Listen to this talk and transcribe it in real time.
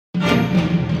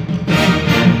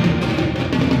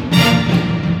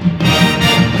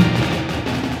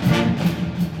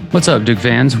What's up, Duke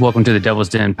fans? Welcome to the Devil's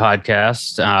Den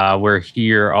podcast. We're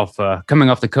here coming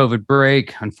off the COVID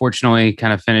break. Unfortunately,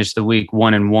 kind of finished the week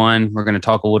 1-1. We're going to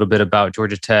talk a little bit about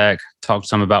Georgia Tech, talk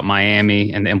some about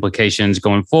Miami and the implications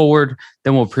going forward.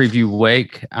 Then we'll preview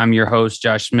Wake. I'm your host,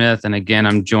 Josh Smith. And again,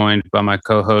 I'm joined by my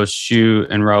co-hosts, Shu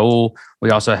and Raul.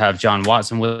 We also have John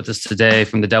Watson with us today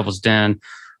from the Devil's Den.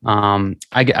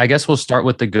 I guess we'll start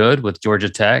with the good with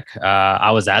Georgia Tech. I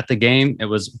was at the game. It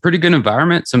was a pretty good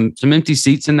environment, some empty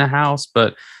seats in the house,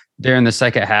 but during the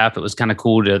second half, it was kind of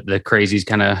cool to the crazies,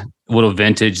 kind of little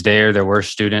vintage there. There were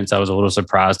students. I was a little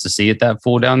surprised to see it that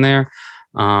full down there.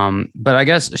 But I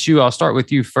guess, Shu, I'll start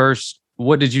with you first.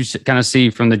 What did you kind of see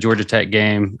from the Georgia Tech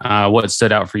game? What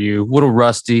stood out for you? A little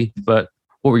rusty, but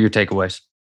what were your takeaways?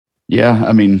 Yeah,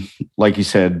 I mean, like you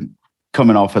said,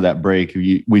 coming off of that break,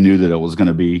 we knew that it was going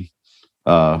to be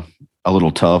a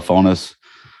little tough on us.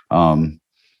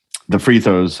 The free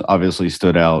throws obviously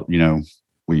stood out. You know,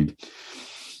 we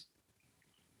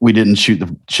didn't shoot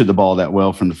the ball that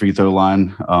well from the free throw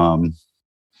line, and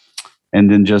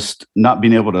then just not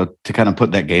being able to kind of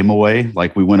put that game away.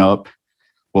 Like we went up,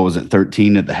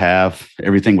 13 at the half.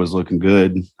 Everything was looking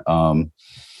good. I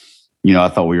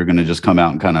thought we were going to just come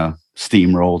out and kind of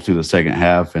steamroll through the second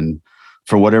half, and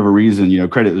for whatever reason,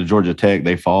 credit to Georgia Tech,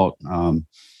 they fought.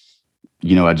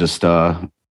 I just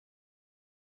would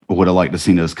have liked to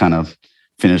seen us kind of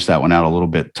finish that one out a little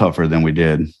bit tougher than we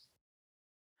did.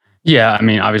 Yeah, I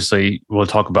mean, obviously, we'll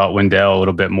talk about Wendell a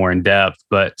little bit more in depth,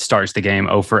 but starts the game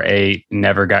 0 for 8,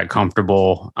 never got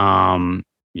comfortable.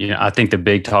 I think the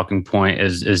big talking point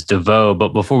is DeVoe. But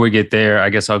before we get there,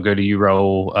 I guess I'll go to you,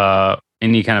 Raul.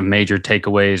 Any kind of major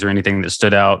takeaways or anything that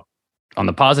stood out on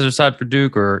the positive side for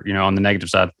Duke, or on the negative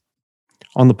side?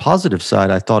 On the positive side,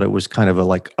 I thought it was kind of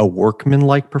a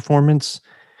workman-like performance.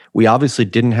 We obviously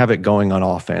didn't have it going on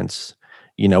offense.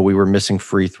 We were missing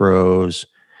free throws,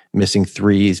 missing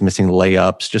threes, missing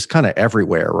layups, just kind of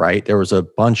everywhere, right? There was a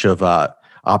bunch of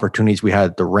opportunities we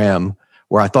had at the rim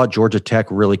where I thought Georgia Tech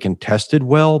really contested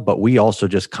well, but we also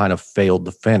just kind of failed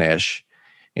to finish.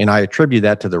 And I attribute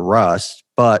that to the rust.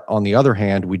 But on the other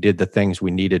hand, we did the things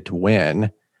we needed to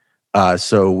win.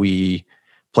 So we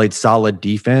played solid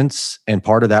defense, and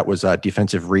part of that was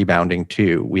defensive rebounding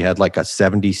too. We had like a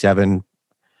 77%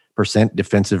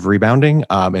 defensive rebounding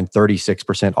and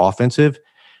 36% offensive.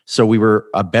 So we were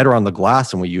better on the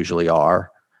glass than we usually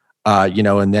are,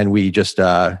 and then we just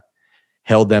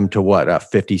held them to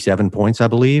 57 points, I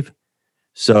believe.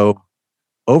 So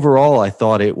overall, I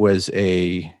thought it was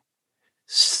a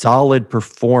solid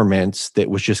performance that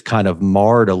was just kind of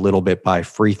marred a little bit by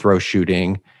free throw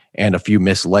shooting and a few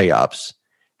missed layups.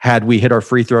 Had we hit our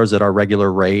free throws at our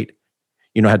regular rate,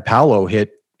 had Paolo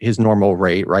hit his normal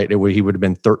rate, right, he would have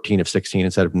been 13 of 16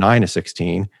 instead of 9 of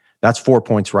 16. That's 4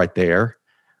 points right there.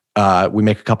 We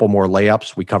make a couple more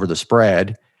layups. We cover the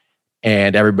spread,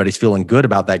 and everybody's feeling good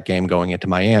about that game going into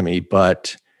Miami.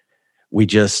 But we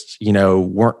just,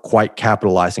 weren't quite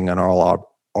capitalizing on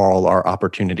all our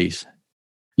opportunities.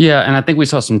 Yeah, and I think we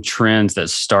saw some trends that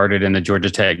started in the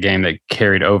Georgia Tech game that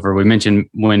carried over. We mentioned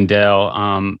Wendell.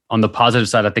 On the positive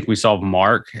side, I think we saw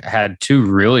Mark had 2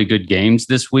 really good games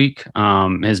this week.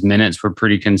 His minutes were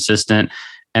pretty consistent.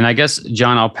 And I guess,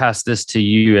 John, I'll pass this to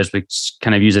you as we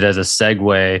kind of use it as a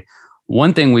segue.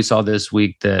 One thing we saw this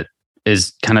week that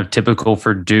is kind of typical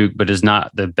for Duke, but is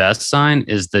not the best sign,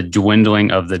 is the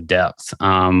dwindling of the depth.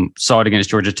 Saw it against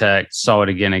Georgia Tech, saw it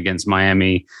again against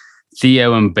Miami.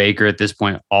 Theo and Baker at this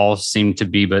point all seem to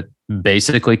be but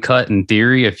basically cut in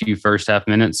theory a few first half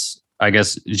minutes. I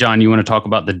guess, John, you want to talk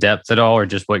about the depth at all, or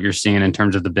just what you're seeing in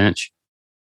terms of the bench?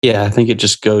 Yeah, I think it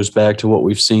just goes back to what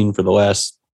we've seen for the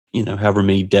last, however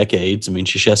many decades. I mean,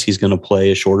 Krzyzewski's going to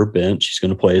play a shorter bench. He's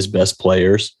going to play his best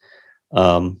players.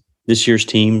 This year's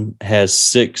team has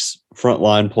 6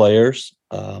 frontline players.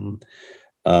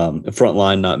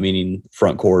 Frontline not meaning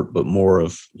front court, but more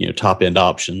of, top end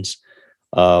options.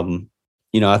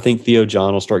 I think Theo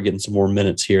John will start getting some more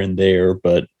minutes here and there,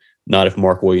 but not if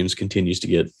Mark Williams continues to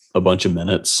get a bunch of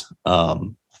minutes.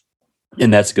 And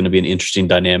that's going to be an interesting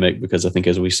dynamic because I think,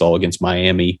 as we saw against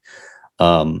Miami,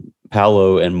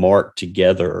 Paolo and Mark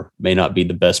together may not be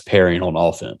the best pairing on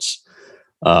offense,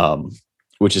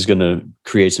 which is going to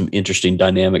create some interesting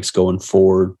dynamics going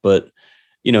forward. But,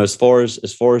 as far as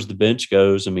the bench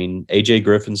goes, I mean, AJ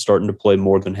Griffin's starting to play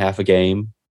more than half a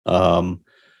game.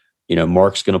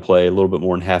 Mark's going to play a little bit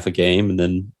more than half a game, and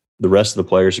then the rest of the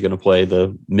players are going to play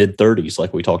the mid-30s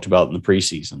like we talked about in the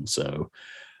preseason. So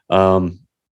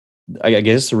I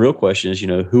guess the real question is,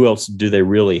 who else do they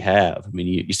really have? I mean,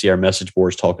 you see our message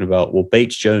boards talking about, well,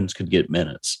 Bates Jones could get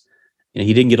minutes.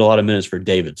 He didn't get a lot of minutes for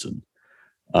Davidson.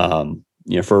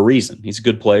 for a reason. He's a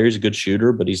good player. He's a good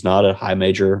shooter, but he's not a high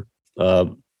major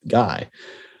guy.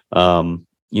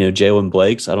 Jalen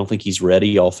Blakes, I don't think he's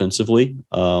ready offensively.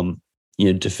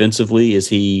 Defensively, is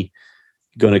he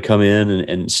going to come in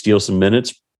and steal some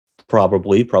minutes?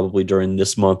 Probably during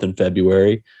this month in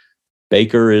February.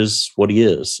 Baker is what he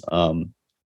is.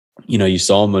 You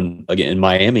saw him in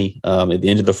Miami at the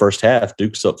end of the first half.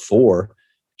 Duke's up 4.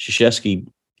 Krzyzewski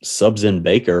subs in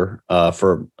Baker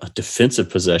for a defensive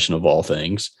possession of all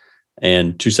things.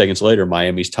 And 2 seconds later,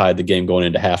 Miami's tied the game going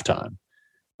into halftime.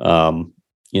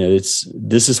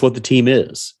 This is what the team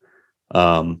is.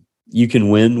 You can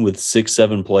win with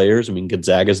 6-7 players. I mean,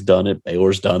 Gonzaga's done it.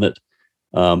 Baylor's done it.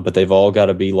 But they've all got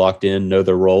to be locked in, know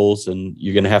their roles, and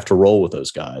you're going to have to roll with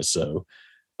those guys. So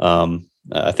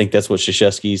I think that's what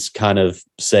Krzyzewski's kind of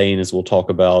saying, as we'll talk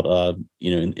about,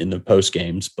 in the post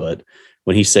games. But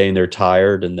when he's saying they're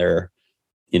tired and they're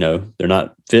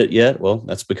not fit yet, well,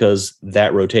 that's because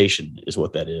that rotation is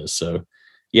what that is. So,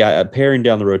 yeah, paring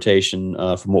down the rotation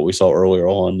from what we saw earlier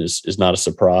on is not a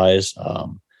surprise,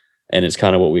 and it's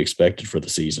kind of what we expected for the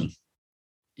season.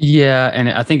 Yeah, and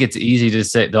I think it's easy to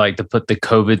say, like, to put the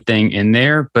COVID thing in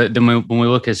there, but then when we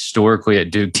look historically at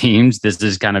Duke teams, this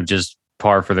is kind of just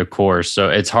par for the course. So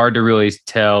it's hard to really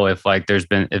tell if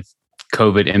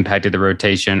COVID impacted the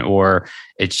rotation or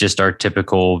it's just our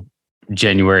typical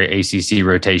January ACC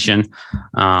rotation.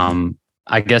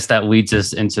 I guess that leads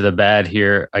us into the bad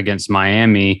here against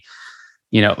Miami.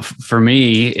 For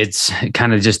me, it's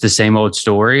kind of just the same old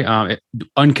story.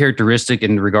 Uncharacteristic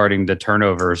in regarding the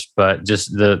turnovers, but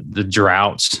just the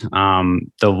droughts, the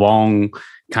long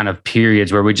kind of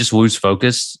periods where we just lose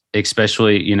focus,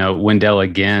 especially, Wendell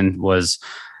again was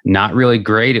not really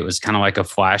great. It was kind of like a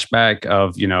flashback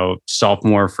of,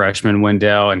 sophomore, freshman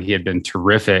Wendell, and he had been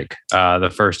terrific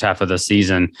the first half of the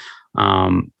season.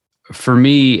 For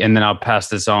me, and then I'll pass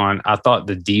this on, I thought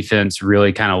the defense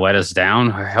really kind of let us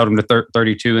down. I held them to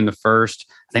 32 in the first.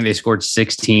 I think they scored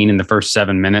 16 in the first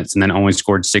 7 minutes and then only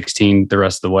scored 16 the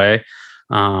rest of the way.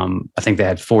 I think they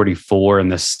had 44 in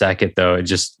the second, though. It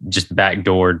just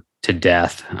backdoored to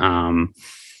death. And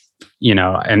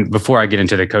before I get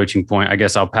into the coaching point, I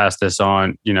guess I'll pass this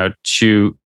on,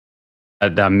 Shu,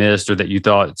 that I missed or that you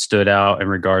thought stood out in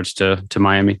regards to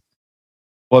Miami.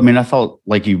 Well, I mean, I thought,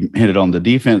 like you hinted on, the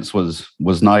defense was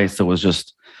nice. There was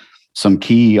just some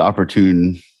key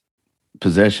opportune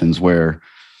possessions where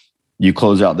you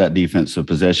close out that defensive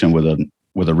possession with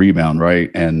a rebound, right?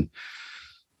 And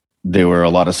there were a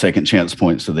lot of second chance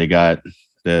points that they got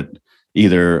that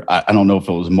either, I don't know if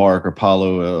it was Mark or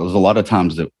Paulo, it was a lot of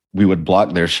times that we would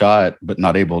block their shot, but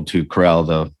not able to corral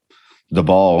the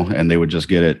ball, and they would just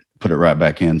get it, put it right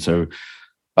back in. So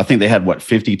I think they had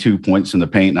 52 points in the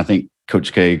paint. And I think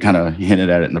Coach K kind of hinted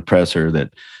at it in the presser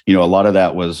that, a lot of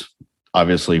that was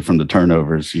obviously from the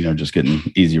turnovers, just getting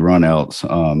easy runouts.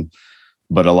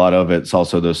 But a lot of it's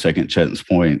also those second chance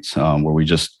points where we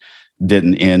just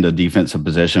didn't end a defensive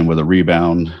possession with a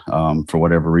rebound for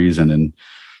whatever reason. And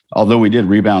although we did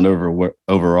rebound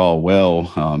overall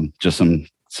well, just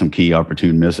some key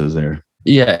opportune misses there.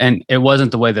 Yeah, and it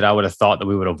wasn't the way that I would have thought that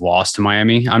we would have lost to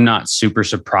Miami. I'm not super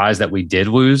surprised that we did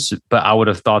lose, but I would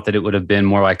have thought that it would have been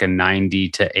more like a 90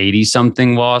 to 80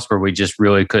 something loss where we just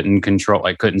really couldn't control,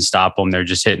 couldn't stop them. They're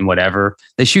just hitting whatever.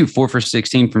 They shoot 4 for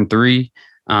 16 from 3.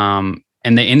 And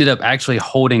they ended up actually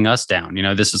holding us down.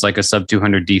 This is like a sub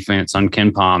 200 defense on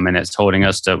KenPom, and it's holding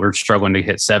us we're struggling to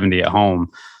hit 70 at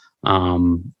home.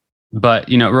 But,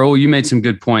 Raul, you made some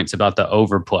good points about the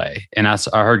overplay. And I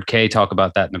heard Kay talk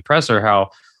about that in the presser,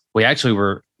 how we actually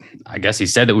were, I guess he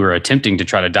said that we were attempting to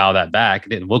try to dial that back.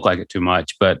 It didn't look like it too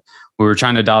much, but we were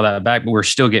trying to dial that back, but we're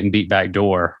still getting beat back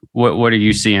door. What are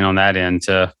you seeing on that end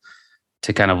to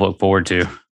kind of look forward to?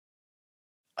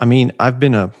 I mean, I've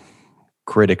been a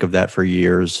critic of that for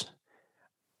years.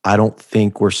 I don't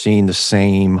think we're seeing the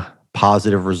same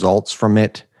positive results from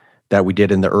it that we did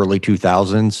in the early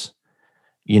 2000s.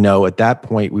 At that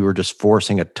point, we were just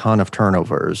forcing a ton of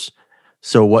turnovers.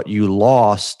 So what you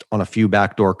lost on a few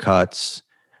backdoor cuts,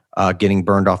 getting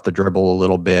burned off the dribble a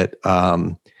little bit,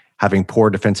 having poor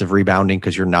defensive rebounding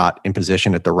because you're not in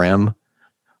position at the rim,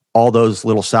 all those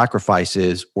little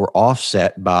sacrifices were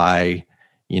offset by,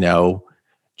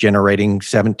 generating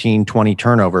 17, 20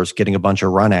 turnovers, getting a bunch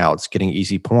of runouts, getting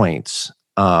easy points.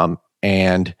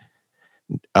 And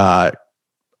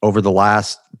over the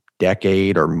last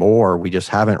decade or more, we just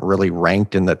haven't really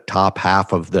ranked in the top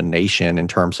half of the nation in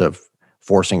terms of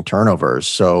forcing turnovers.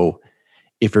 So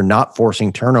if you're not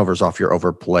forcing turnovers off your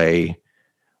overplay,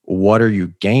 what are you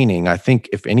gaining? I think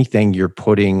if anything, you're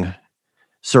putting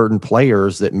certain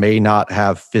players that may not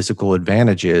have physical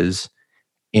advantages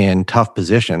in tough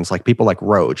positions, like people like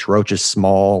Roach. Roach is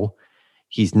small.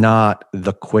 He's not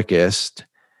the quickest.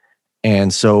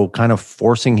 And so kind of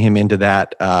forcing him into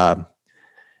that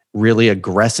really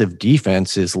aggressive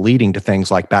defense is leading to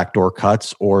things like backdoor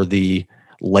cuts or the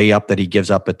layup that he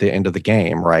gives up at the end of the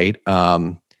game, right?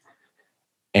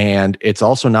 And it's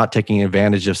also not taking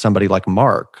advantage of somebody like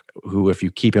Mark, who, if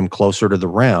you keep him closer to the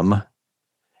rim,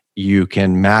 you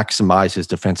can maximize his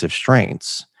defensive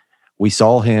strengths. We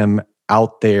saw him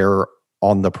out there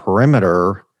on the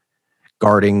perimeter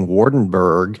guarding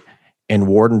Wardenberg, and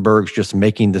Wardenberg's just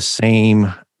making the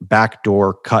same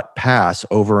backdoor cut pass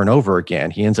over and over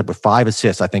again. He ends up with 5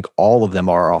 assists. I think all of them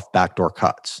are off backdoor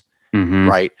cuts,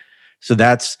 right? So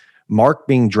that's Mark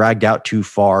being dragged out too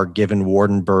far given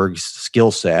Wardenberg's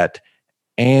skill set,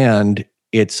 and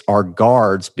it's our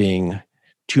guards being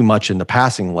too much in the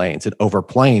passing lanes and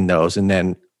overplaying those and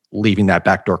then leaving that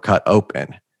backdoor cut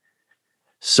open.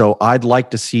 So I'd like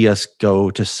to see us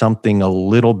go to something a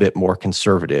little bit more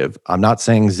conservative. I'm not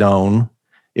saying zone.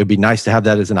 It would be nice to have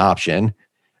that as an option,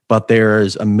 but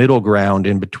there's a middle ground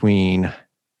in between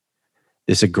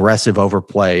this aggressive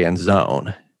overplay and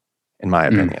zone, in my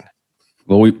opinion.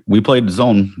 Well, we played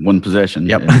zone one possession.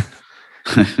 Yep.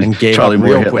 And gave Charlie up Moore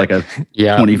real hit quick. like a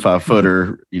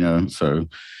 25-footer, so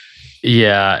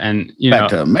Yeah, and back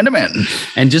to man-to-man.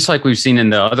 And just like we've seen in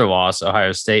the other loss,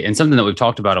 Ohio State, and something that we've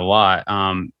talked about a lot,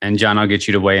 and John, I'll get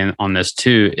you to weigh in on this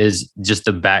too, is just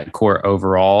the backcourt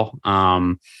overall.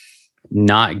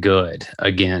 Not good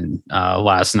again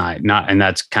last night. And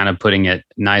that's kind of putting it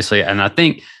nicely. And I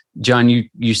think, John,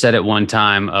 you said at one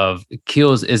time of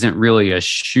Keels isn't really a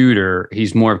shooter.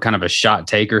 He's more of kind of a shot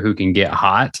taker who can get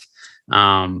hot.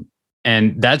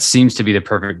 And that seems to be the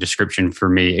perfect description for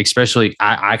me, especially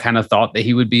I kind of thought that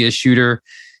he would be a shooter.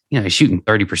 He's shooting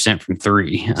 30% from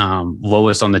 3,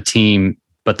 lowest on the team,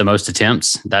 but the most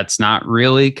attempts. That's not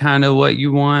really kind of what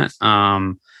you want.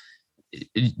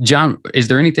 John, is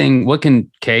there anything, what can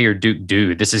Kay or Duke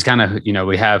do? This is kind of,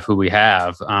 we have who we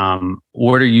have.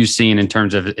 What are you seeing in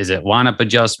terms of, is it lineup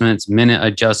adjustments, minute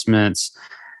adjustments?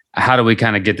 How do we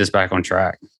kind of get this back on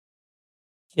track?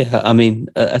 Yeah, I mean,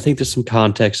 I think there's some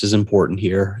context is important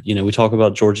here. We talk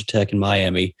about Georgia Tech and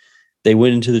Miami. They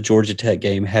went into the Georgia Tech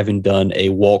game having done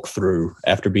a walkthrough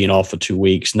after being off for 2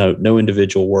 weeks. No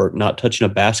individual work, not touching a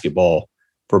basketball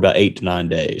for about 8 to 9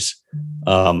 days.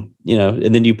 And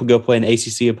then you go play an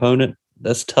ACC opponent.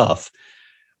 That's tough.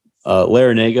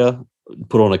 Larinaga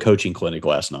put on a coaching clinic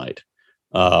last night.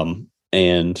 He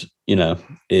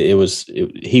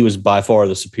was by far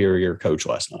the superior coach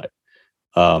last night.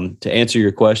 To answer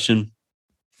your question,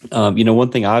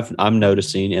 one thing I'm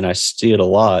noticing, and I see it a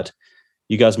lot,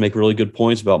 you guys make really good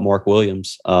points about Mark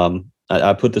Williams.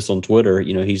 I put this on Twitter.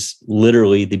 He's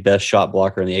literally the best shot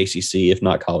blocker in the ACC, if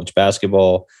not college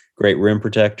basketball. Great rim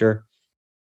protector.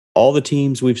 All the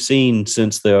teams we've seen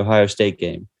since the Ohio State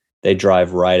game, they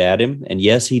drive right at him. And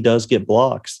yes, he does get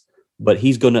blocks, but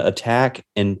he's going to attack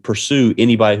and pursue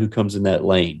anybody who comes in that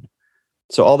lane.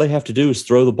 So all they have to do is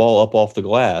throw the ball up off the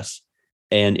glass.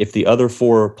 And if the other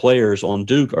 4 players on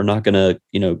Duke are not going to,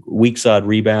 weak side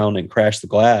rebound and crash the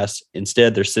glass,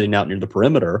 instead they're sitting out near the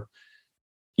perimeter.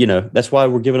 That's why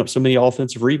we're giving up so many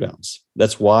offensive rebounds.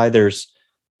 That's why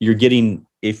you're getting,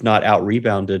 if not out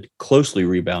rebounded, closely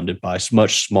rebounded by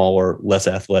much smaller, less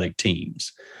athletic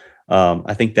teams.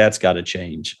 I think that's got to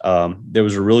change. There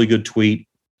was a really good tweet.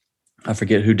 I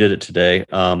forget who did it today,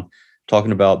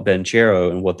 talking about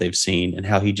Banchero and what they've seen and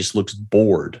how he just looks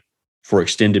bored for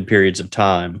extended periods of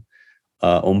time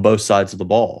on both sides of the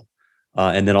ball.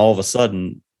 And then all of a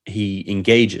sudden he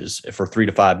engages for 3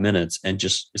 to 5 minutes and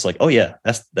just, it's like, oh yeah,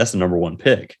 that's the number 1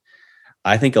 pick.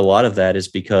 I think a lot of that is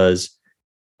because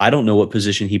I don't know what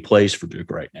position he plays for Duke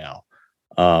right now.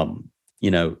 When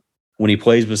he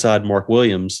plays beside Mark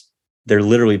Williams, they're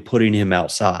literally putting him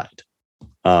outside.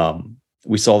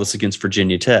 We saw this against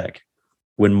Virginia Tech.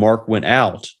 When Mark went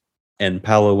out and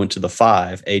Paolo went to the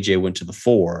 5, AJ went to the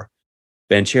 4,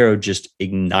 Banchero just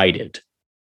ignited.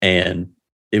 And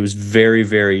it was very,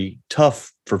 very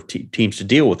tough for teams to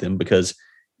deal with him because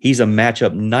he's a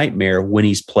matchup nightmare when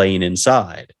he's playing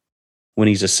inside. When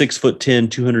he's a 6'10",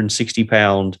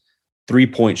 260-pound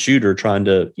 3-point shooter trying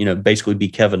to, basically be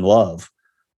Kevin Love,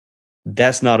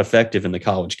 that's not effective in the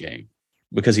college game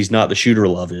because he's not the shooter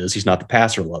Love is. He's not the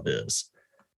passer Love is.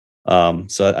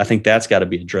 So I think that's got to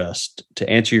be addressed. To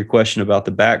answer your question about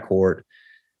the backcourt,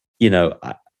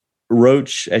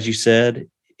 Roach, as you said,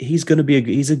 he's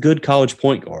a good college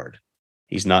point guard.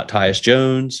 He's not Tyus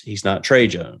Jones. He's not Trey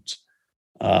Jones.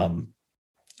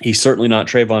 He's certainly not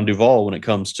Trayvon Duval when it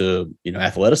comes to,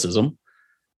 athleticism.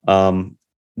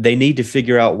 They need to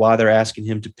figure out why they're asking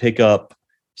him to pick up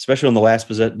especially on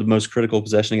the most critical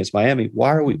possession against Miami.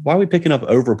 Why are we picking up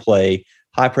overplay,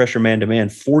 high pressure man to man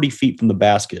 40 feet from the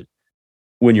basket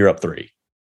when you're up 3?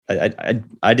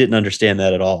 I didn't understand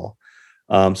that at all.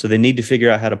 So they need to figure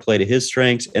out how to play to his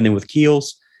strengths. And then with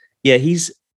Keels, yeah,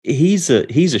 he's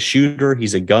a shooter,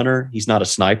 he's a gunner, he's not a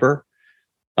sniper.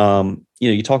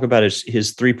 You talk about his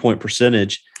 3-point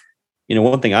percentage.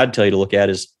 One thing I'd tell you to look at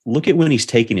when he's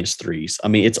taking his threes. I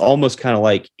mean, it's almost kind of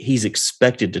like he's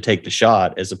expected to take the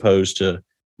shot as opposed to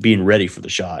being ready for the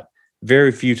shot.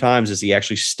 Very few times does he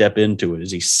actually step into it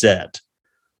as he's set.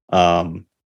 I'd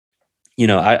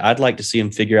like to see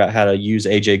him figure out how to use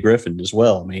AJ Griffin as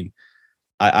well. I mean,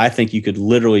 I think you could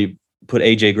literally put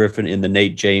AJ Griffin in the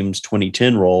Nate James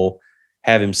 2010 role,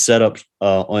 have him set up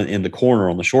in the corner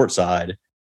on the short side,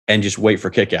 and just wait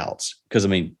for kickouts. Because I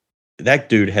mean, that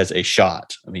dude has a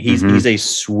shot. I mean, he's a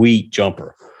sweet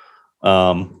jumper.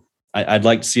 I'd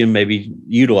like to see him maybe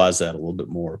utilize that a little bit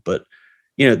more. But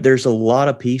there's a lot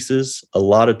of pieces, a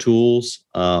lot of tools,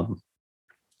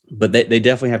 but they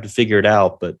definitely have to figure it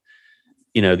out. But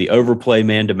the overplay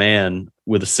man to man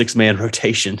with a 6-man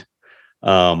rotation,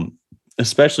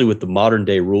 especially with the modern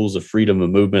day rules of freedom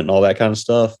of movement and all that kind of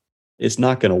stuff, it's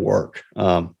not going to work.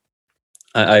 I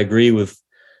agree with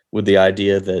the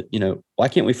idea that, why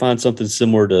can't we find something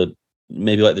similar to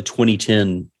maybe like the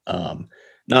 2010,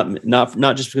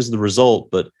 not just because of the result,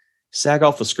 but sag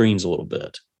off the screens a little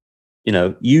bit,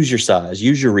 use your size,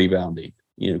 use your rebounding,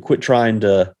 quit trying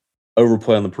to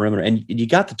overplay on the perimeter. And you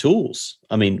got the tools.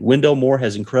 I mean, Wendell Moore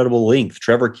has incredible length.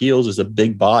 Trevor Keels is a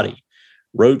big body.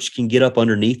 Roach can get up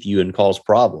underneath you and cause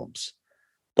problems.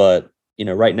 But,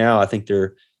 right now I think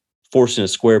they're forcing a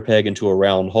square peg into a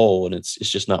round hole, and it's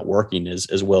just not working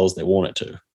as well as they want it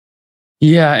to.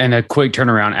 Yeah, and a quick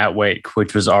turnaround at Wake,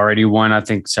 which was already one I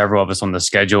think several of us on the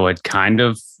schedule had kind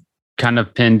of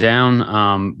pinned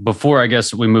down. Before I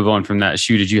guess we move on from that,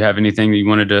 Shu, did you have anything that you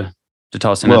wanted to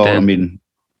toss in? Well, I mean,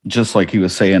 just like he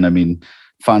was saying, I mean,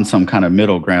 find some kind of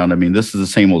middle ground. I mean, this is the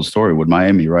same old story with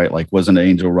Miami, right? Like, wasn't it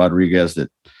Angel Rodriguez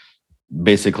that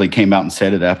basically came out and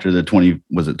said it after the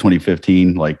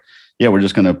 2015? Like, yeah, we're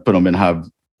just going to put them in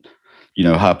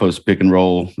high post pick and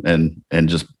roll and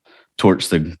just torch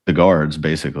the guards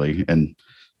basically. And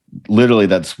literally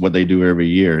that's what they do every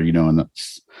year, and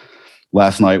that's,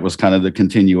 last night was kind of the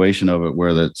continuation of it,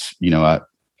 where that's,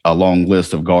 a long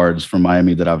list of guards from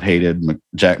Miami that I've hated,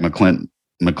 Jack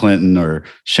McClinton or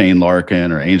Shane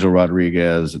Larkin or Angel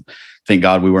Rodriguez. Thank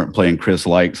God we weren't playing Chris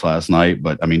Likes last night,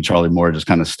 but I mean, Charlie Moore just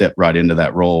kind of stepped right into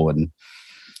that role. And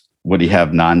would he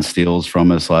have 9 steals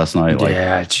from us last night? Like,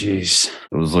 yeah, jeez.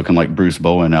 It was looking like Bruce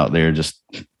Bowen out there just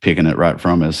picking it right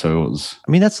from us. So it was.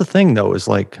 I mean, that's the thing, though, is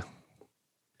like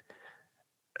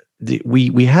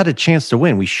we had a chance to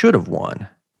win. We should have won.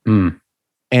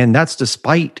 And that's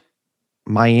despite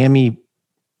Miami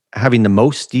having the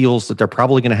most steals that they're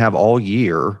probably going to have all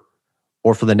year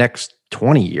or for the next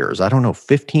 20 years. I don't know,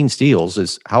 15 steals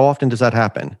is how often does that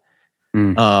happen?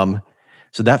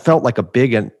 So that felt like a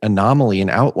big anomaly and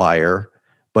outlier,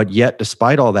 but yet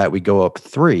despite all that, we go up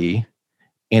 3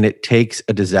 and it takes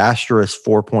a disastrous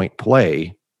 4-point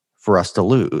play for us to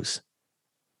lose.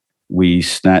 We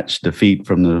snatched defeat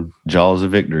from the jaws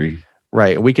of victory.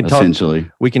 Right. We can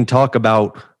talk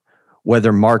about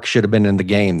whether Mark should have been in the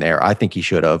game there. I think he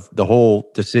should have. The whole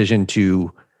decision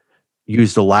to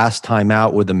use the last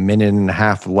timeout with a minute and a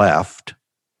half left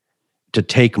to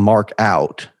take Mark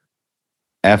out.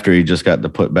 After he just got the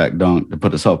putback dunk to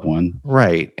put us up 1.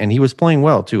 Right. And he was playing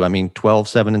well too. I mean, 12,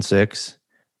 7, and 6.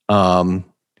 To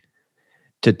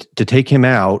take him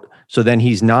out. So then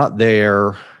he's not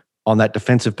there on that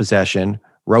defensive possession.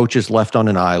 Roach is left on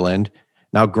an island.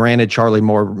 Now, granted, Charlie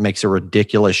Moore makes a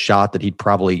ridiculous shot that he'd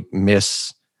probably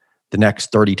miss the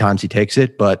next 30 times he takes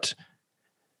it, but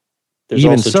there's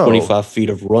even also 25 feet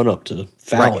of run up to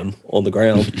foul him on the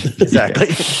ground. Exactly.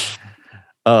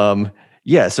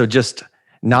 So just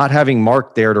not having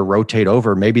Mark there to rotate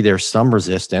over, maybe there's some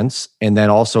resistance. And then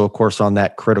also, of course, on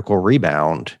that critical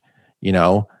rebound,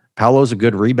 Paolo's a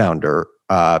good rebounder,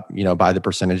 by the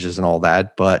percentages and all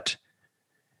that. But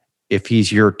if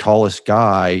he's your tallest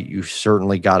guy, you've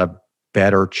certainly got a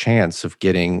better chance of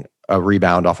getting a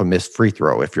rebound off a missed free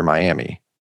throw if you're Miami.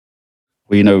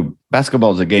 Well,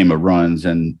 basketball is a game of runs,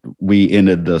 and we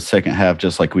ended the second half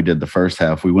just like we did the first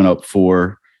half. We went up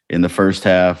 4 in the first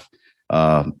half.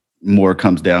 Moore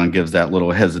comes down, gives that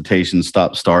little hesitation,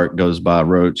 start, goes by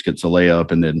Roach, gets a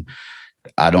layup, and then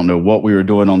I don't know what we were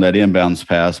doing on that inbounds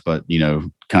pass, but,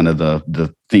 kind of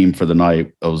the theme for the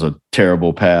night. It was a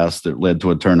terrible pass that led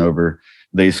to a turnover.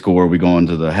 They score. We go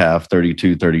into the half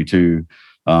 32-32.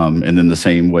 And then the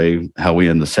same way how we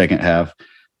end the second half,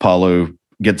 Paolo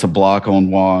gets a block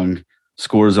on Wong,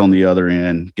 scores on the other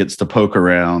end, gets the poke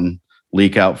around,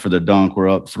 leak out for the dunk. We're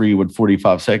up 3 with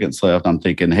 45 seconds left. I'm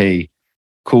thinking, hey,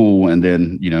 cool. And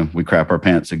then, we crap our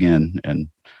pants again. And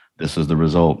this is the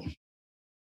result.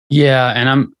 Yeah.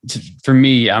 And for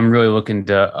me, I'm really looking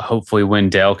to hopefully when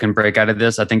Dale can break out of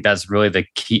this. I think that's really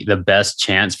the best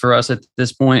chance for us at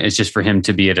this point is just for him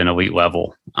to be at an elite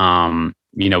level.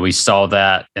 We saw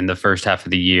that in the first half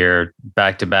of the year,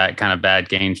 back-to-back kind of bad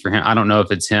games for him. I don't know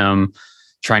if it's him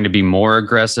trying to be more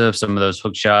aggressive. Some of those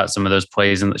hook shots, some of those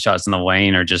plays and shots in the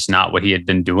lane are just not what he had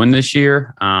been doing this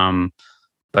year.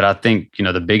 But I think,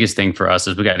 the biggest thing for us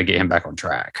is we got to get him back on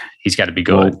track. He's got to be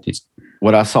good. Well,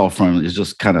 what I saw from him is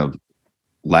just kind of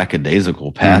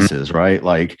lackadaisical passes, right?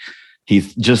 Like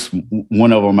he's just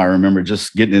one of them. I remember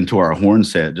just getting into our horn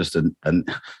set, just a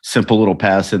simple little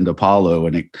pass into Paulo,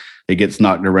 and it gets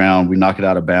knocked around. We knock it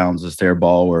out of bounds. It's their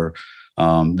ball. Or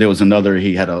there was another.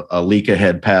 He had a leak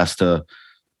ahead pass to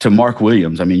Mark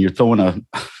Williams. I mean, you're throwing a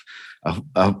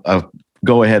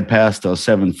go ahead pass to a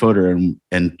 7-footer,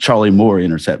 and Charlie Moore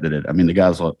intercepted it. I mean, the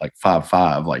guy's like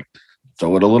 5'5", like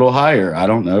throw it a little higher. I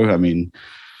don't know. I mean,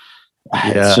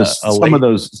 it's just some of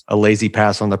those a lazy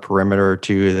pass on the perimeter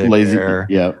too. Lazy,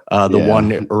 yeah.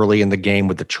 One early in the game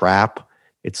with the trap.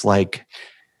 It's like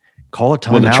call a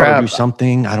timeout or do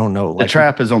something. I don't know. The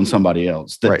trap is on somebody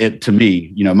else. To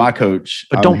me, my coach.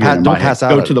 But don't pass out.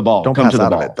 Go to the ball. Don't pass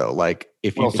out of it though. Like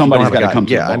if somebody's got to come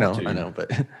to the ball. I know, but.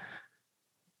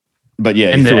 But yeah,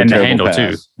 and the handle pass.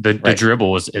 Too. The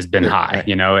dribble has been high.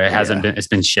 It hasn't been. It's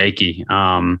been shaky.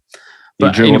 But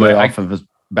he dribbled off of his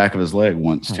back of his leg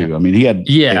once too. I mean, he had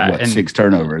 6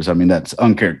 turnovers. I mean, that's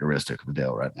uncharacteristic of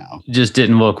Dale right now. Just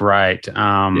didn't look right.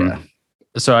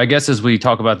 So I guess as we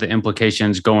talk about the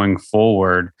implications going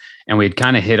forward, and we'd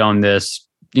kind of hit on this,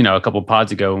 a couple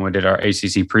pods ago when we did our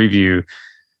ACC preview.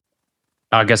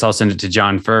 I guess I'll send it to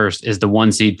John first. Is the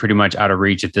 1 seed pretty much out of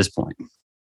reach at this point?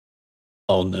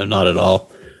 Oh, no, not at all.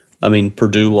 I mean,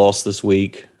 Purdue lost this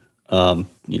week.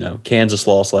 Kansas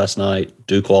lost last night.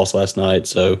 Duke lost last night.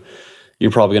 So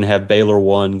you're probably going to have Baylor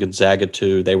 1, Gonzaga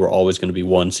 2. They were always going to be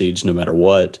 1 seeds no matter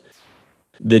what.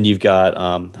 Then you've got,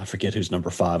 I forget who's number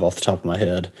 5 off the top of my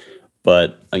head.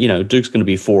 But, Duke's going to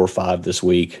be 4 or 5 this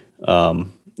week.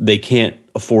 They can't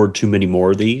afford too many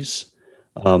more of these.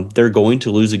 They're going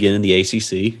to lose again in the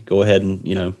ACC. Go ahead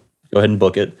and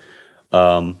book it.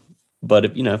 But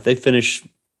if they finish,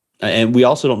 and we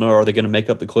also don't know, are they going to make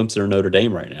up the Clemson or Notre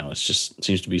Dame right now? It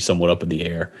seems to be somewhat up in the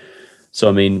air. So,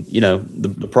 I mean,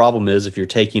 the problem is if you're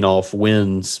taking off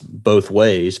wins both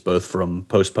ways, both from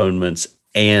postponements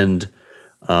and,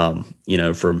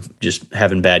 from just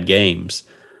having bad games,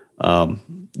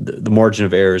 the margin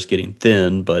of error is getting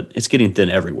thin, but it's getting thin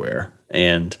everywhere.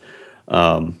 And,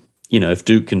 if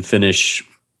Duke can finish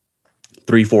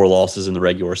 3-4 losses in the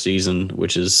regular season,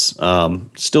 which is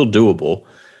still doable,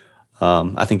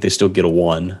 I think they still get a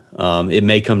 1. It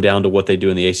may come down to what they do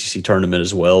in the ACC tournament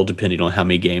as well, depending on how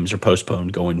many games are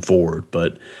postponed going forward.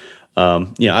 But, I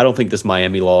don't think this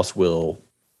Miami loss will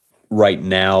right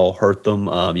now hurt them.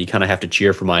 You kind of have to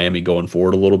cheer for Miami going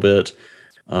forward a little bit.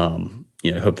 Hope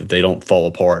that they don't fall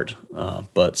apart.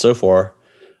 But so far,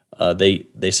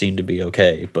 they seem to be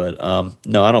okay. But,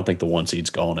 no, I don't think the 1 seed's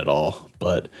gone at all.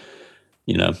 But,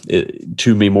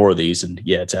 too many more of these. And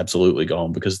yeah, it's absolutely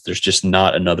gone because there's just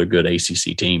not another good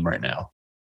ACC team right now.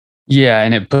 Yeah.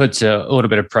 And it puts a little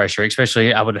bit of pressure,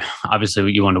 especially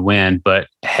obviously you want to win, but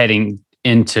going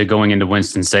into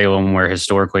Winston-Salem, where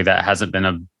historically that hasn't been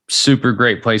a super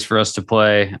great place for us to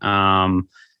play.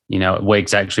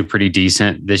 Wake's actually pretty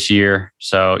decent this year.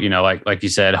 So, like you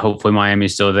said, hopefully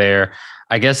Miami's still there.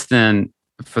 I guess then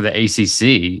for the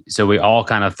ACC, so we all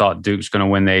kind of thought Duke's going to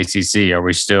win the ACC.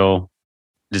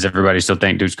 Does everybody still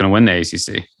think Duke's going to win the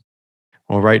ACC?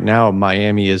 Well, right now,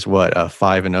 Miami is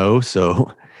 5-0.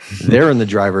 So they're in the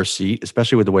driver's seat,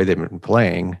 especially with the way they've been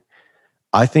playing.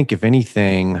 I think if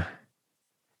anything,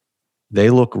 they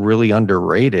look really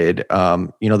underrated.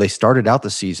 They started out the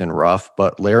season rough,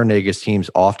 but Larranaga's teams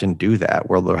often do that,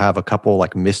 where they'll have a couple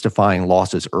like mystifying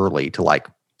losses early to like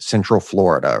Central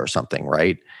Florida or something,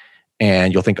 right?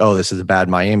 And you'll think, oh, this is a bad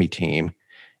Miami team.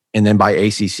 And then by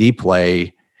ACC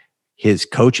play, his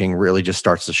coaching really just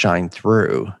starts to shine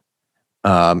through.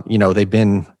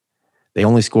 They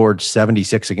only scored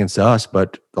 76 against us,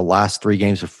 but the last 3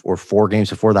 games or 4 games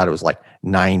before that, it was like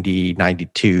 90,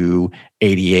 92,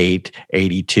 88,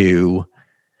 82.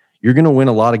 You're going to win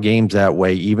a lot of games that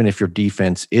way, even if your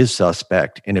defense is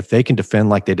suspect. And if they can defend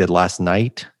like they did last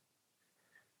night,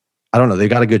 I don't know. They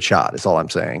got a good shot. Is all I'm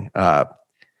saying.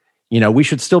 We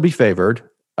should still be favored.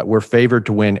 We're favored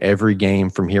to win every game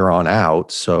from here on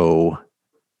out. So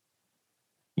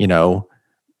you know,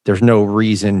 there's no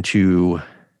reason to,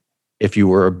 if you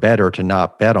were a bettor, to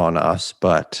not bet on us,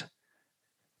 but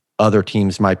other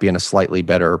teams might be in a slightly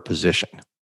better position.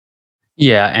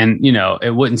 Yeah. And,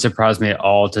 it wouldn't surprise me at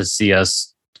all to see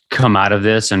us come out of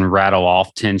this and rattle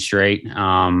off 10 straight.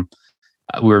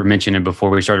 We were mentioning before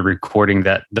we started recording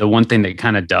that the one thing that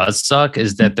kind of does suck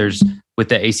is that there's, with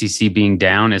the ACC being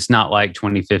down, it's not like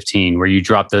 2015 where you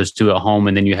drop those two at home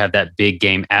and then you have that big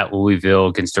game at Louisville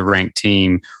against a ranked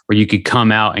team where you could come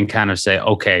out and kind of say,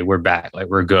 okay, we're back, like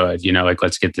we're good, like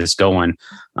let's get this going.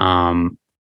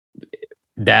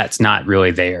 That's not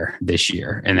really there this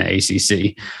year in the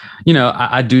ACC.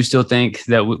 I do still think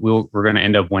that we're going to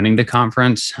end up winning the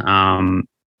conference.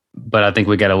 But I think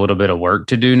we got a little bit of work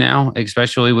to do now,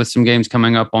 especially with some games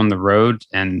coming up on the road.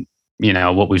 And,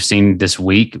 what we've seen this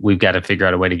week, we've got to figure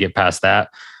out a way to get past that.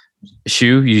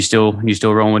 Shu, you still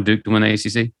rolling with Duke to win the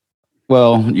ACC?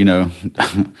 Well,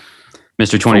 Mr.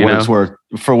 20-0.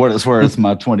 For what it's worth,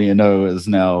 my 20-0 is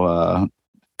now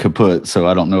kaput. So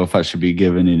I don't know if I should be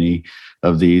given any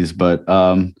of these, but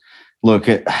look,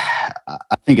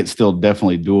 I think it's still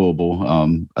definitely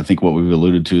doable. I think what we've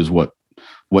alluded to is what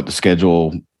the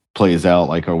schedule plays out.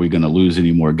 Like, are we going to lose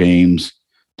any more games?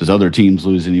 Does other teams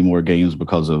lose any more games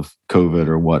because of COVID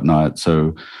or whatnot?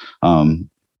 So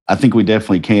I think we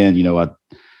definitely can.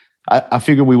 I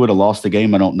figured we would have lost the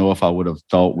game. I don't know if I would have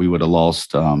thought we would have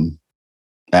lost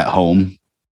at home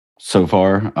so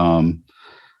far. One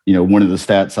of the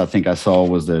stats I think I saw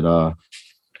was that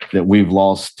we've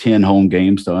lost 10 home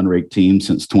games to unranked teams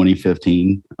since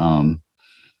 2015. And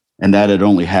that had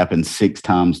only happened 6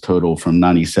 times total from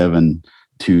 97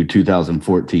 to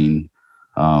 2014.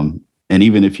 And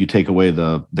even if you take away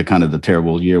the kind of the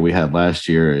terrible year we had last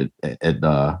year,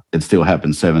 it still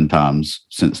happened 7 times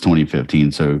since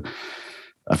 2015. So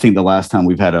I think the last time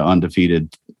we've had an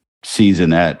undefeated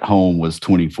season at home was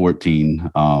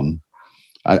 2014.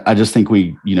 I just think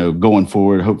we, going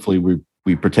forward, hopefully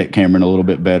we protect Cameron a little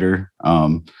bit better.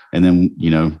 And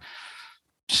then,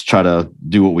 just try to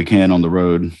do what we can on the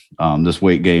road. This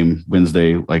Wake game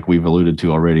Wednesday, like we've alluded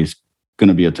to already, is going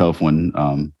to be a tough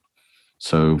one.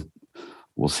 So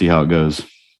we'll see how it goes.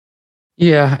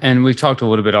 Yeah. And we've talked a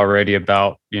little bit already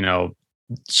about,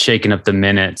 shaking up the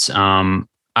minutes.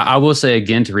 I will say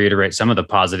again, to reiterate, some of the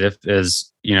positive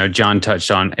is, John touched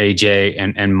on AJ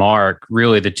and Mark,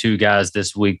 really the two guys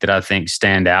this week that I think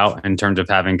stand out in terms of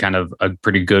having kind of a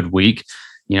pretty good week.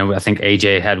 I think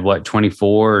AJ had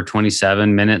 24 or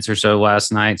 27 minutes or so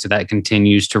last night. So that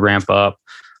continues to ramp up.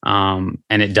 And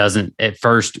it doesn't, at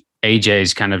first,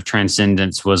 AJ's kind of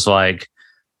transcendence was like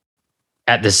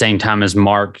at the same time as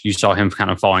Mark, you saw him kind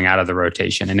of falling out of the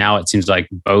rotation. And now it seems like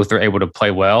both are able to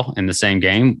play well in the same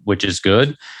game, which is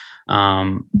good.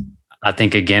 I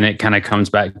think, again, it kind of comes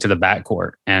back to the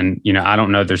backcourt. And, I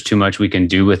don't know there's too much we can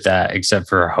do with that except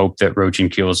for hope that Roach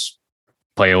and Keels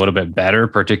play a little bit better,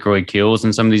 particularly Keels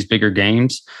in some of these bigger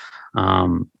games. I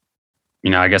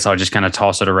guess I'll just kind of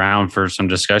toss it around for some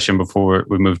discussion before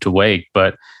we move to Wake.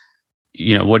 But,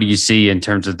 what do you see in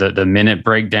terms of the minute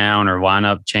breakdown or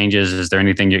lineup changes? Is there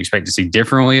anything you expect to see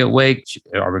differently at Wake?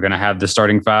 Are we going to have the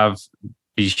starting 5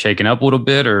 be shaken up a little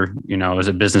bit, or, is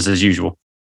it business as usual?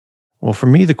 Well, for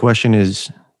me, the question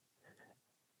is,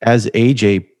 as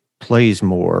AJ plays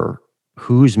more,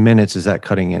 whose minutes is that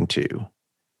cutting into?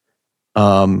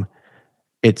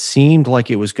 It seemed like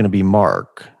it was going to be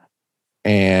Mark,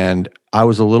 and I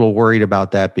was a little worried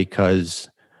about that because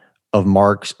of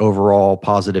Mark's overall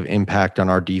positive impact on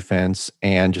our defense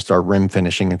and just our rim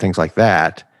finishing and things like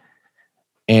that.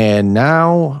 And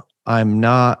now I'm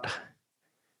not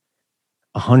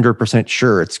 100%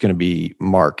 sure it's going to be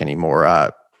Mark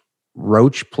anymore.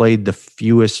 Roach played the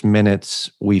fewest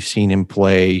minutes we've seen him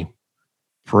play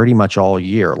pretty much all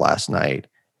year last night.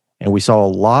 And we saw a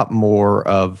lot more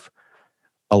of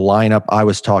a lineup I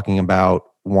was talking about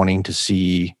wanting to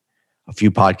see a few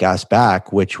podcasts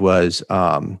back, which was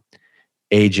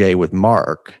AJ with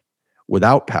Mark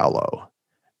without Paolo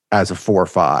as a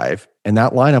 4-5. And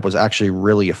that lineup was actually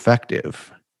really effective.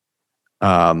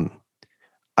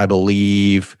 I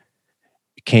believe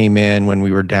it came in when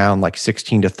we were down like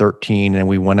 16-13 and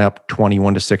we went up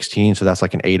 21-16. So that's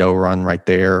like an 8-0 run right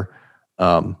there.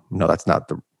 No, that's not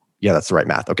that's the right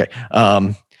math. Okay.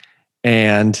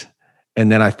 And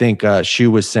then I think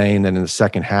Shu was saying that in the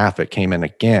second half, it came in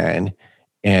again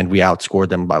and we outscored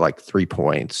them by like 3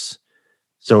 points.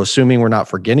 So assuming we're not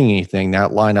forgetting anything,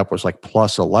 that lineup was like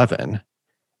plus 11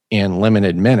 in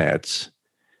limited minutes.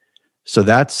 So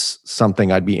that's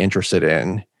something I'd be interested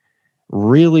in.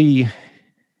 Really,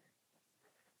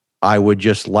 I would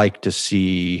just like to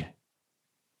see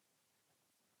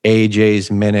AJ's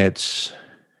minutes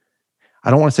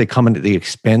I don't want to say coming at the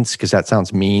expense because that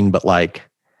sounds mean, but like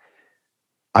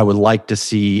I would like to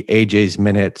see AJ's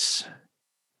minutes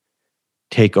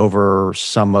take over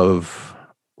some of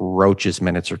Roach's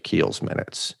minutes or Keel's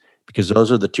minutes, because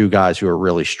those are the two guys who are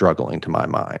really struggling to my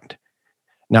mind.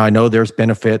 Now, I know there's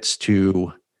benefits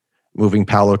to moving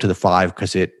Paolo to the 5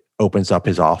 because it opens up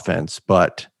his offense,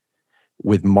 but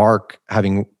with Mark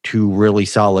having 2 really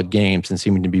solid games and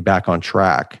seeming to be back on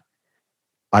track,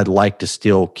 I'd like to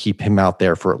still keep him out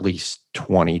there for at least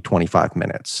 20, 25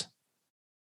 minutes.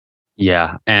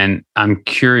 Yeah. And I'm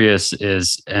curious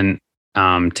to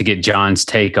get John's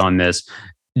take on this.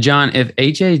 John, if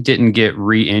AJ didn't get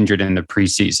re-injured in the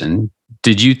preseason,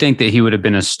 did you think that he would have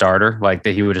been a starter, like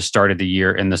that he would have started the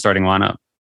year in the starting lineup?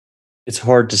 It's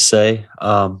hard to say.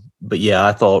 But yeah,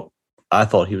 I thought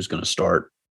he was going to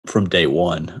start from day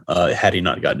one, had he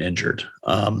not gotten injured.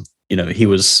 He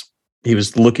was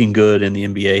looking good in the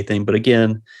NBA thing, but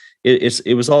again,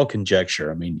 it was all conjecture.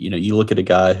 I mean, you look at a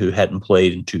guy who hadn't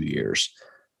played in 2 years.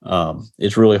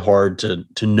 It's really hard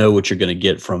to know what you're going to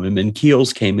get from him. And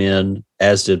Keels came in,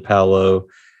 as did Paolo,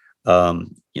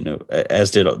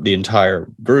 as did the entire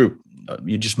group.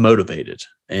 You just motivated,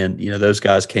 and those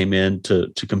guys came in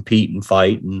to compete and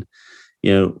fight. And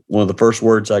one of the first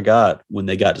words I got when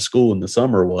they got to school in the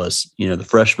summer was, the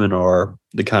freshmen are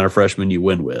the kind of freshmen you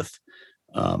win with.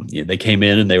 They came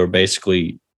in and they were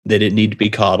basically, they didn't need to be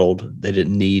coddled. They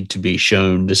didn't need to be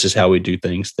shown this is how we do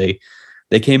things. They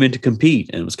came in to compete,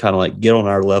 and it was kind of like, get on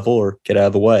our level or get out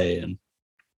of the way. And,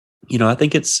 I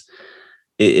think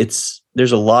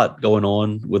there's a lot going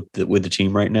on with the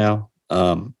team right now.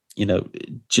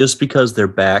 Just because they're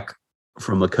back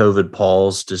from a COVID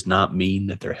pause does not mean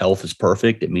that their health is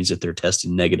perfect. It means that they're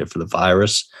testing negative for the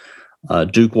virus.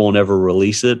 Duke won't ever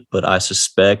release it, but I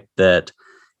suspect that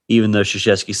even though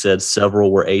Krzyzewski said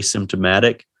several were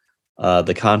asymptomatic,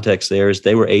 the context there is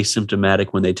they were asymptomatic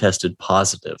when they tested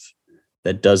positive.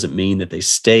 That doesn't mean that they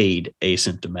stayed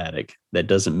asymptomatic. That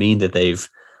doesn't mean that they've,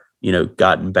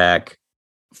 gotten back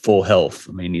full health.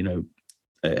 I mean,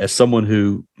 as someone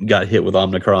who got hit with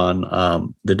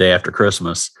Omicron the day after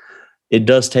Christmas, it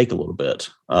does take a little bit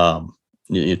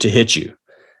to hit you.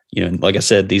 Like I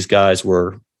said, these guys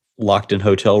were locked in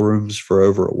hotel rooms for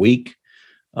over a week,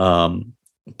 thrown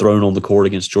on the court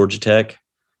against Georgia Tech,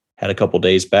 had a couple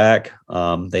days back.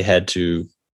 They had to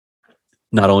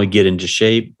not only get into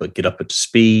shape, but get up to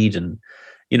speed. And,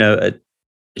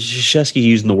 Krzyzewski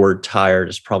using the word tired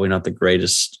is probably not the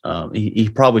greatest. He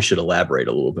probably should elaborate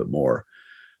a little bit more.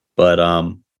 But,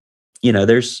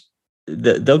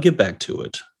 they'll get back to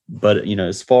it. But,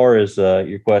 as far as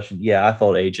your question, yeah, I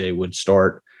thought AJ would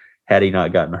start had he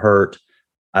not gotten hurt.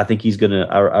 I think he's going to,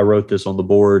 I wrote this on the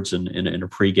boards and in a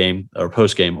pregame or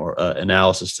postgame or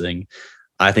analysis thing.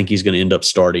 I think he's going to end up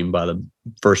starting by the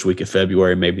first week of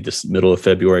February, maybe the middle of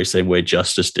February, same way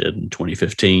Justice did in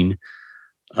 2015.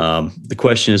 The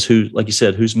question is like you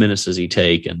said, whose minutes does he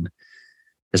take? And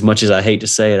as much as I hate to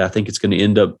say it, I think it's going to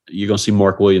end up, you're going to see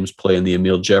Mark Williams play in the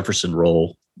Emile Jefferson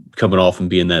role, coming off and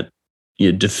being that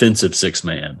defensive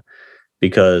 6-man,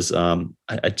 because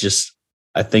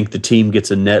I think the team gets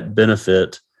a net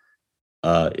benefit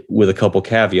with a couple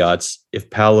caveats. If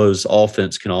Paolo's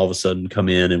offense can all of a sudden come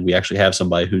in and we actually have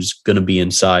somebody who's going to be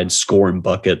inside scoring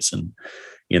buckets and,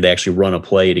 they actually run a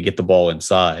play to get the ball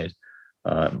inside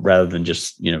rather than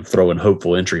just, throwing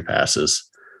hopeful entry passes.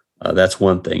 That's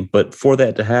one thing. But for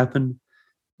that to happen,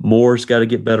 Moore's got to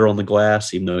get better on the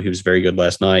glass, even though he was very good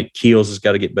last night. Keels has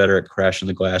got to get better at crashing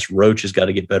the glass. Roach has got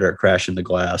to get better at crashing the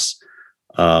glass.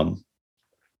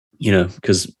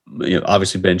 Because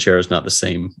obviously Banchero is not the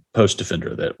same post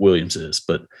defender that Williams is,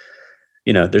 but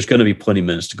there's going to be plenty of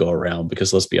minutes to go around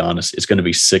because let's be honest, it's going to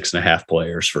be 6.5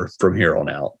 players from here on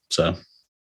out. So,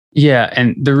 yeah,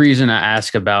 and the reason I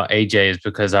ask about AJ is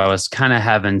because I was kind of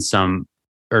having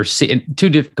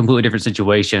two completely different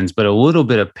situations, but a little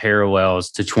bit of parallels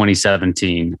to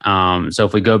 2017. So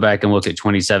if we go back and look at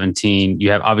 2017,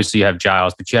 you have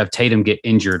Giles, but you have Tatum get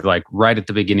injured like right at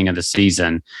the beginning of the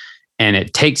season. And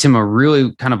it takes him a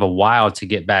really kind of a while to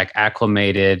get back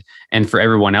acclimated and for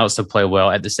everyone else to play well.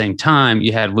 At the same time,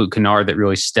 you had Luke Kennard that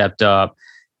really stepped up.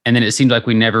 And then it seemed like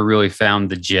we never really found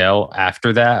the gel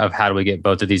after that of how do we get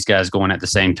both of these guys going at the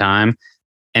same time.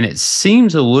 And it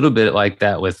seems a little bit like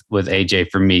that with AJ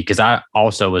for me, because I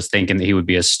also was thinking that he would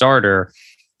be a starter.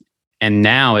 And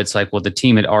now it's like, well, the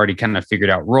team had already kind of figured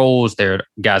out roles. Their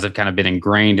guys have kind of been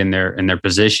ingrained in their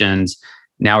positions.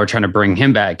 Now we're trying to bring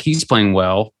him back. He's playing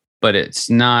well, but it's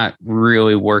not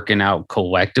really working out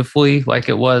collectively like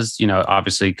it was.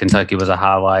 Obviously Kentucky was a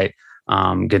highlight,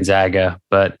 Gonzaga,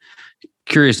 but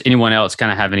curious, anyone else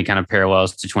kind of have any kind of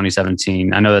parallels to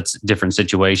 2017? I know that's a different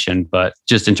situation, but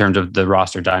just in terms of the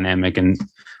roster dynamic and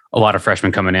a lot of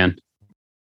freshmen coming in.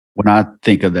 When I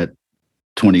think of that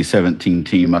 2017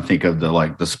 team, I think of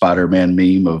the Spider-Man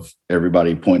meme of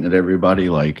everybody pointing at everybody.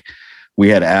 Like, we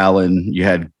had Allen, you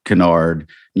had Kennard,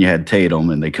 you had Tatum,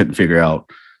 and they couldn't figure out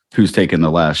who's taking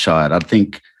the last shot. I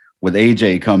think with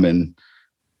AJ coming,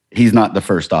 he's not the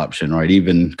first option, right?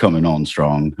 Even coming on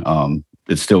strong,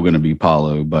 it's still going to be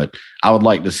Paolo. But I would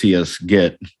like to see us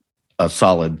get a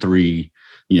solid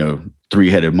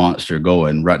three-headed monster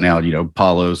going. Right now,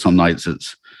 Paolo, some nights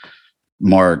it's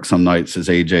Mark, some nights it's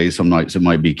AJ, some nights it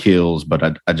might be Kills, but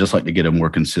I'd just like to get a more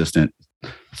consistent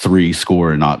 3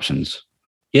 scoring options.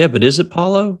 Yeah, but is it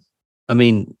Paolo? I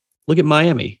mean, look at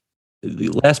Miami. The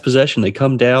last possession, they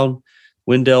come down,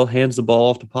 Wendell hands the ball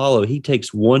off to Paolo. He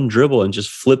takes one dribble and just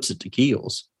flips it to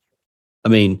Keels. I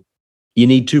mean, you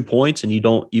need 2 points and you've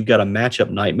got a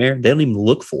matchup nightmare. They don't even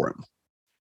look for him.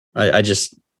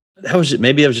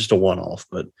 Maybe that was just a one-off,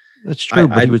 but that's true.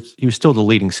 But he was still the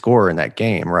leading scorer in that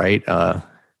game, right?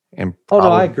 And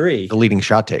I agree. The leading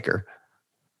shot taker.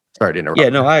 Sorry to interrupt. Yeah,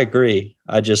 no, I agree.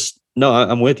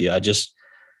 I'm with you.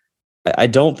 I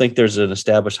don't think there's an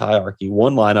established hierarchy.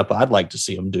 One lineup I'd like to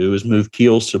see them do is move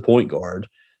Keels to point guard,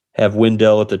 have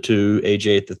Wendell at the 2,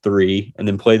 AJ at the 3, and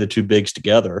then play the 2 bigs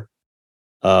together.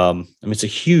 It's a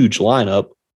huge lineup.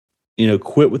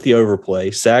 Quit with the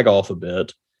overplay, sag off a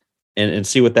bit, and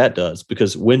see what that does,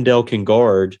 because Wendell can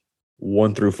guard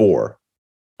 1 through 4.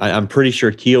 I'm pretty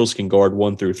sure Keels can guard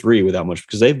 1 through 3 without much,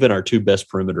 because they've been our 2 best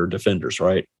perimeter defenders,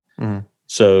 right? Mm-hmm.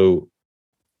 So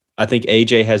I think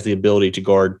AJ has the ability to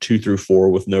guard 2 through 4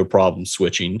 with no problem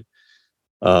switching.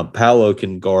 Paolo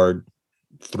can guard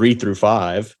 3 through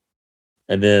 5.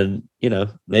 And then,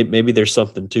 maybe there's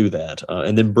something to that.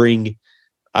 And then bring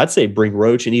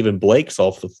Roach and even Blake's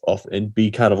off and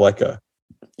be kind of like a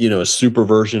super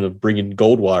version of bringing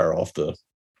Goldwire off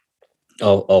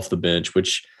the bench,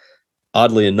 which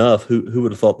oddly enough, who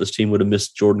would have thought this team would have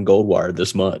missed Jordan Goldwire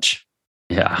this much?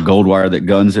 Yeah. Goldwire that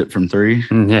guns it from 3.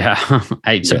 Yeah.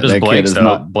 Hey, so does Blake's,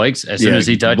 though. Blake's, as soon as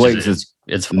he touches Blake's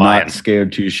it's fine. Not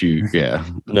scared to shoot. Yeah.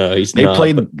 No, he's not.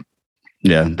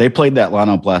 They played that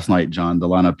lineup last night, John, the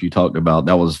lineup you talked about.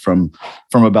 That was from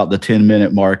about the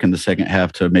 10-minute mark in the second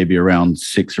half to maybe around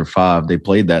 6 or 5. They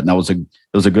played that, and it was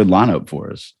a good lineup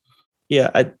for us. Yeah,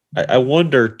 I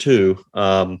wonder, too,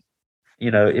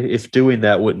 if doing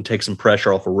that wouldn't take some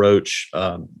pressure off of Roach,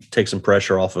 take some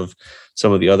pressure off of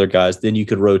some of the other guys, then you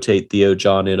could rotate Theo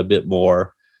John in a bit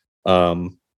more.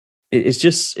 It's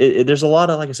just there's a lot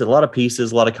of, like I said, a lot of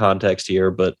pieces, a lot of context here,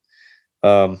 but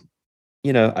I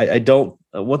don't.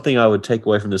 One thing I would take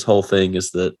away from this whole thing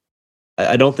is that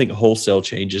I don't think wholesale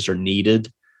changes are needed.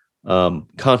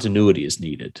 Continuity is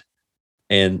needed,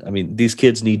 and I mean, these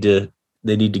kids need to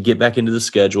get back into the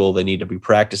schedule. They need to be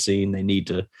practicing.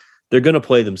 They're going to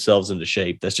play themselves into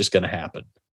shape. That's just going to happen.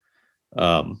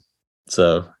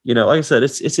 So, like I said,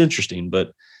 it's interesting,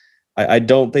 but I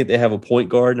don't think they have a point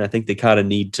guard, and I think they kind of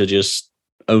need to just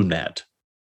own that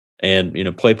and,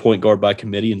 play point guard by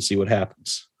committee and see what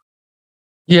happens.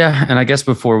 Yeah, and I guess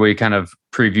before we kind of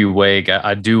preview Wake,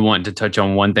 I do want to touch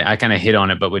on one thing. I kind of hit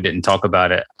on it, but we didn't talk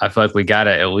about it. I feel like we got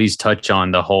to at least touch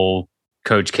on the whole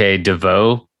Coach K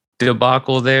DeVoe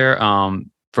debacle there.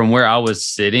 From where I was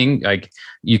sitting, like,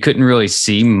 you couldn't really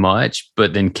see much,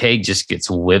 but then K just gets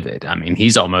livid. I mean,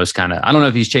 he's almost kind of, I don't know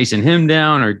if he's chasing him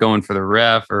down or going for the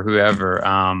ref or whoever.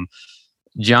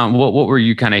 John, what were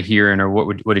you kind of hearing, or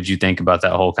what did you think about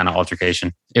that whole kind of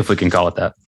altercation, if we can call it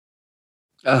that?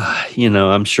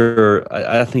 I'm sure.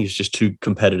 I think it's just 2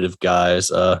 competitive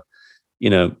guys. I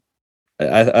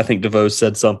think DeVoe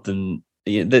said something.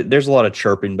 There's a lot of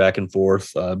chirping back and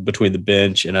forth between the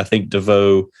bench, and I think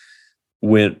DeVoe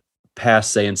went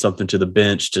past saying something to the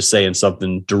bench to saying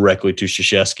something directly to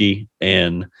Krzyzewski.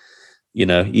 And,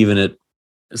 even at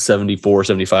 74,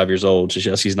 75 years old,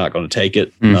 Krzyzewski's not going to take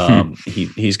it.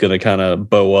 Mm-hmm. He's going to kind of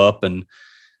bow up. And,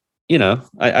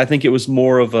 I think it was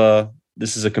more of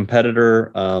this is a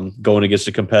competitor going against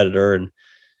a competitor, and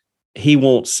he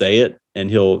won't say it,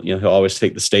 and he'll always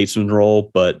take the statesman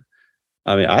role. But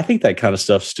I mean, I think that kind of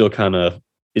stuff still kind of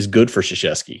is good for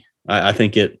Krzyzewski. I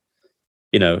think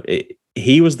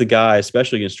he was the guy,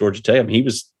 especially against Georgia Tech. I mean, he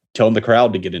was telling the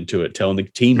crowd to get into it, telling the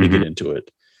team to get into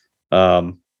it.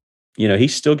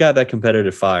 He's still got that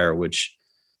competitive fire, which,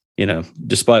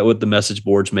 despite what the message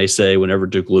boards may say whenever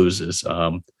Duke loses,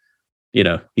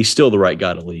 he's still the right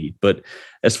guy to lead. But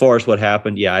as far as what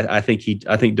happened, yeah, I think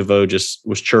DeVoe just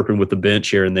was chirping with the bench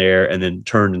here and there, and then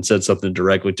turned and said something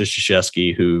directly to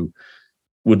Krzyzewski, who,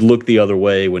 would look the other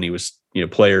way when he was,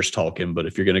 players talking. But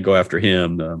if you're going to go after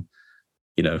him,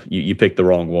 you picked the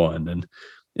wrong one. And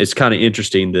it's kind of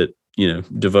interesting that,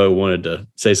 DeVoe wanted to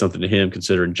say something to him,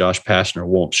 considering Josh Pastner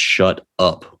won't shut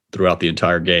up throughout the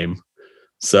entire game.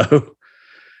 So,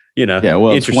 yeah,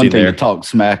 well, it's one thing there to talk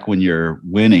smack when you're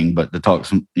winning, but to talk,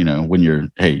 when you're,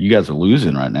 hey, you guys are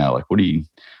losing right now. Like, what do you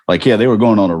like? Yeah, they were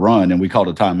going on a run and we called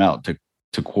a timeout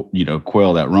to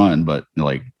quell that run. But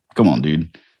like, come on,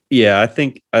 dude. Yeah, I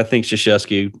think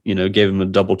Krzyzewski, gave him a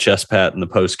double chest pat in the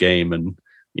post game and,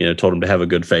 told him to have a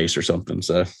good face or something.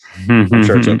 So I'm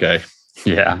sure it's okay.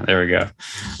 Yeah, there we go.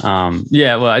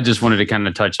 Well, I just wanted to kind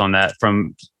of touch on that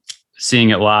from seeing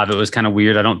it live. It was kind of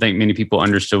weird. I don't think many people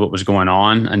understood what was going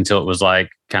on until it was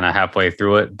like kind of halfway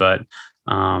through it. But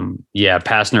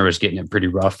Pastner was getting it pretty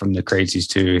rough from the crazies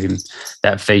too.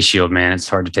 That face shield, man, it's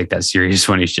hard to take that serious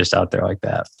when he's just out there like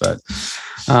that. But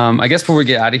I guess before we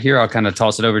get out of here, I'll kind of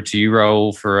toss it over to you,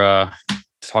 Raul, for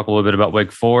to talk a little bit about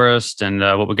Wake Forest and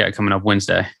what we got coming up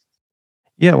Wednesday.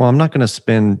 Yeah, well, I'm not going to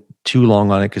spend too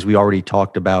long on it because we already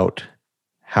talked about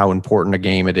how important a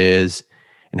game it is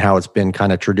and how it's been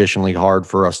kind of traditionally hard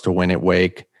for us to win at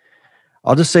Wake.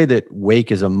 I'll just say that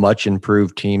Wake is a much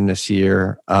improved team this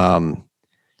year.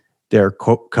 Their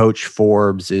coach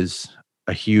Forbes is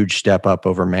a huge step up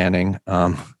over Manning.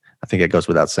 I think it goes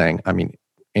without saying. I mean,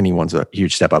 anyone's a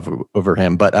huge step up over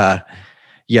him. But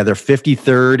they're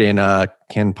 53rd in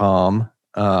KenPom.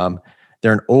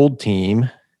 They're an old team.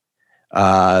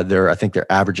 I think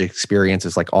their average experience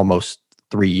is like almost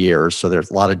 3 years. So there's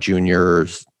a lot of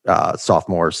juniors,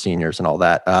 sophomores, seniors, and all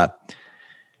that.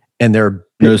 And they're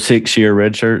no 6-year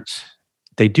red shirts.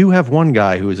 They do have one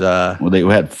guy who's well, they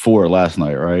had 4 last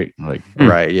night, right?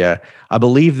 Right, yeah. I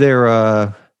believe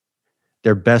their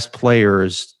best player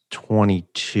is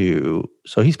 22,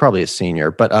 so he's probably a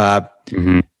senior. But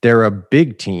they're a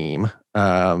big team,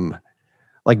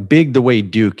 like big the way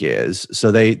Duke is.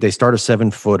 So they start a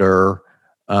 7-footer.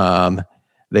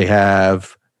 They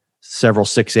have several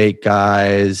 6'8"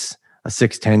 guys, a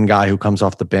 6'10" guy who comes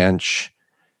off the bench.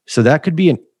 So that could be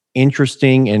an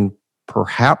interesting and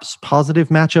perhaps positive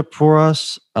matchup for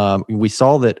us. We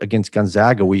saw that against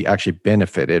Gonzaga, we actually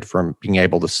benefited from being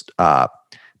able to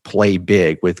play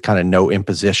big with kind of no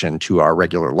imposition to our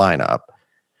regular lineup.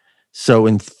 So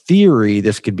in theory,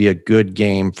 this could be a good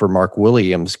game for Mark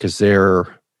Williams because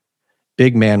their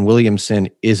big man Williamson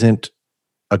isn't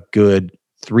a good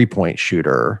 3-point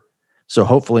shooter. So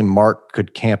hopefully Mark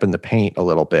could camp in the paint a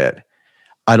little bit.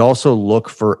 I'd also look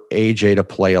for AJ to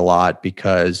play a lot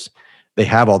because they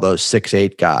have all those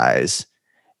 6'8" guys.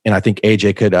 And I think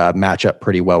AJ could match up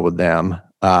pretty well with them.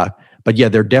 But yeah,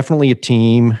 they're definitely a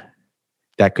team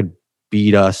that could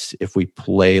beat us if we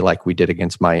play like we did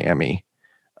against Miami.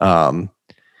 We're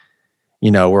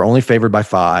only favored by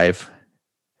 5.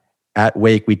 At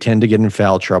Wake, we tend to get in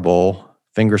foul trouble.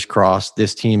 Fingers crossed,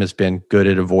 this team has been good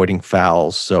at avoiding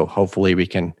fouls. So hopefully we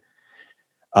can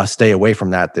stay away from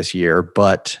that this year.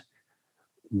 But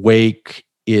Wake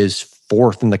is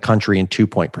 4th in the country in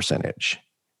 2-point percentage.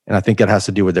 And I think that has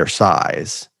to do with their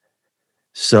size.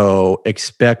 So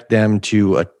expect them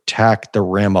to attack the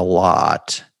rim a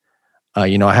lot. I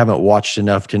haven't watched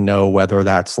enough to know whether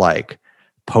that's like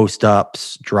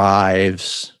post-ups,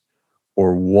 drives,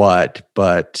 or what,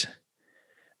 but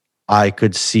I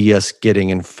could see us getting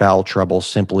in foul trouble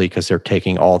simply because they're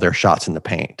taking all their shots in the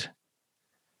paint.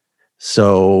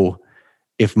 So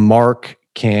if Mark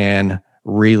can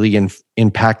really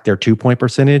impact their 2-point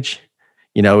percentage,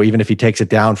 even if he takes it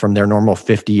down from their normal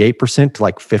 58% to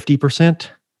like 50%,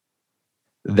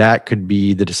 that could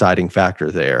be the deciding factor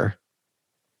there.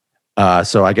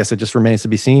 So I guess it just remains to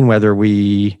be seen whether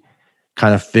we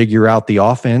kind of figure out the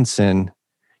offense and,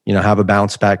 have a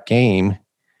bounce back game.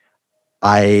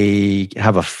 I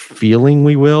have a feeling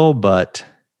we will, but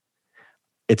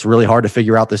it's really hard to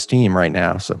figure out this team right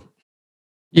now. So.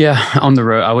 Yeah, on the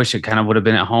road. I wish it kind of would have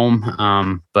been at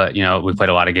home. But, we played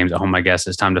a lot of games at home. I guess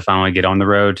it's time to finally get on the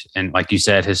road. And like you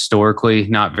said, historically,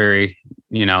 not very,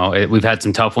 we've had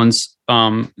some tough ones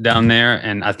down there.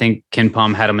 And I think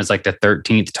KenPom had them as like the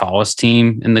 13th tallest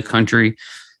team in the country.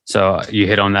 So you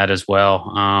hit on that as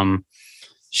well.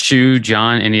 Shu,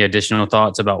 John, any additional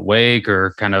thoughts about Wake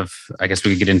or kind of, I guess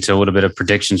we could get into a little bit of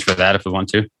predictions for that if we want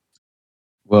to.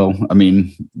 Well, I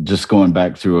mean, just going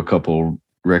back through a couple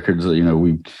records, we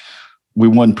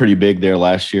won pretty big there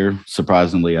last year.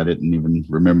 Surprisingly, I didn't even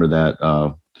remember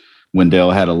that.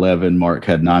 Wendell had 11, Mark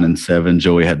had 9 and 7,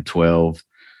 Joey had 12.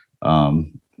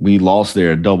 We lost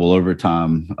there at double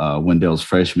overtime Wendell's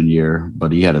freshman year,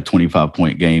 but he had a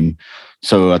 25-point game.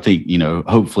 So I think,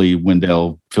 hopefully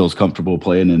Wendell feels comfortable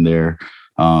playing in there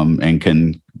and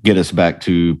can get us back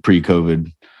to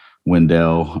pre-COVID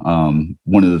Wendell.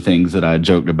 One of the things that I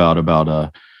joked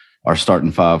about our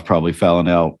starting five probably fouling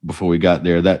out before we got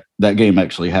there. That game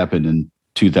actually happened in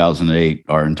 2008.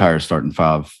 Our entire starting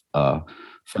five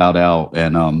fouled out,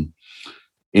 and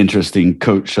interesting.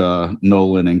 Coach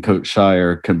Nolan and Coach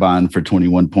Shire combined for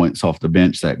 21 points off the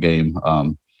bench that game,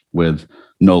 with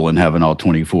Nolan having all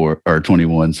 24 or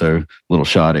 21. So a little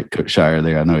shot at Coach Shire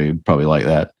there. I know you'd probably like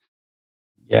that.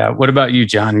 Yeah. What about you,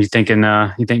 John? You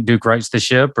think Duke rights the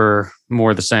ship or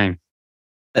more of the same?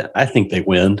 I think they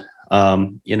win.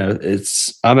 I'm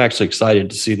actually excited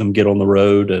to see them get on the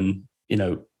road and,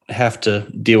 have to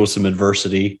deal with some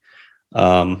adversity.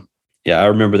 I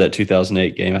remember that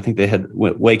 2008 game. I think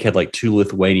Wake had like 2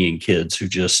 Lithuanian kids who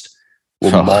just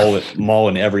were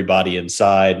mauling everybody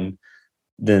inside. And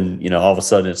then, all of a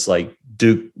sudden it's like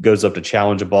Duke goes up to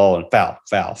challenge a ball and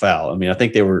foul. I mean, I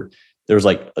think there was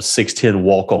like a 6'10"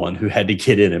 walk on who had to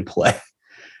get in and play.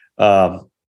 But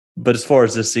as far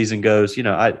as this season goes,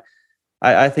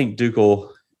 I think Duke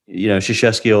will,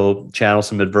 Krzyzewski will channel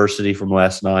some adversity from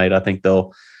last night. I think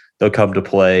they'll come to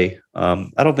play. I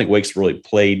don't think Wake's really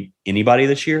played anybody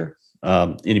this year.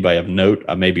 Anybody of note.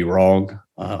 I may be wrong.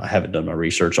 I haven't done my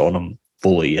research on them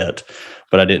fully yet,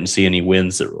 but I didn't see any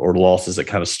wins or losses that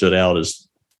kind of stood out as,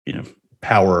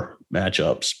 power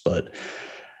matchups. But,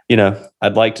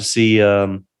 I'd like to see,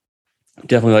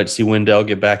 definitely like to see Wendell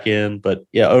get back in. But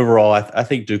yeah, overall, I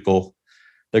think Duke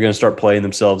they're going to start playing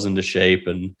themselves into shape,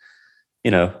 and,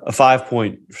 a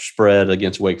 5-point spread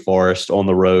against Wake Forest on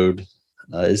the road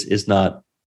is not,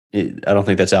 I don't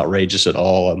think that's outrageous at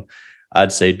all.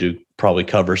 I'd say Duke probably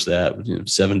covers that,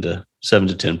 7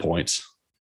 to 10 points.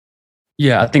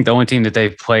 Yeah, I think the only team that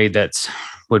they've played that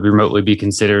would remotely be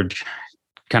considered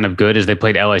kind of good is they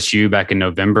played LSU back in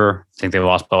November. I think they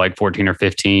lost by like 14 or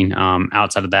 15.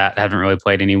 Outside of that, haven't really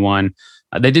played anyone.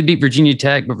 They did beat Virginia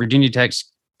Tech, but Virginia Tech's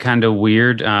kind of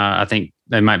weird. I think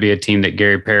they might be a team that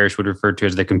Gary Parrish would refer to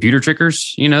as the computer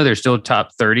trickers. They're still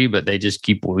top 30, but they just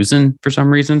keep losing for some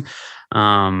reason.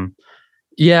 I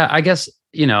guess,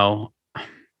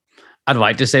 I'd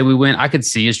like to say we win. I could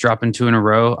see us dropping 2 in a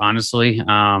row, honestly.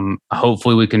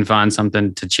 Hopefully we can find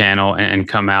something to channel and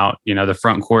come out. The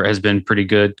front court has been pretty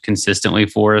good consistently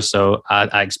for us, so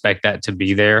I expect that to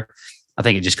be there. I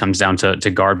think it just comes down to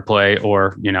guard play,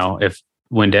 or, if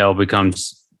Wendell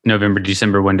becomes November,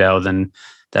 December Wendell, then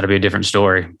that'll be a different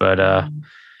story. But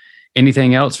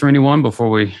anything else for anyone before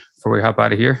we hop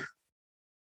out of here?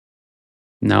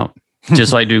 No.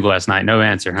 Just like Duke last night. No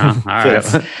answer, huh? All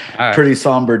right. Pretty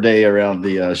somber day around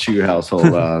the Shoe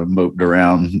household. Moped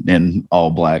around in all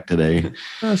black today.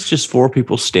 It's just 4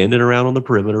 people standing around on the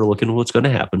perimeter looking at what's going to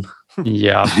happen.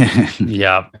 Yeah.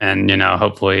 And,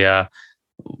 hopefully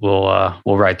we'll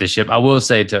right the ship. I will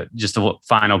say, to just a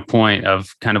final point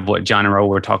of kind of what John and Ro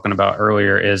were talking about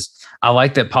earlier, is I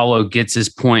like that Paolo gets his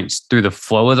points through the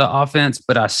flow of the offense,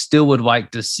 but I still would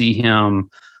like to see him,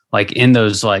 like, in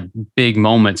those like big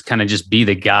moments, kind of just be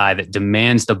the guy that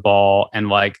demands the ball, and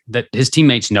like that his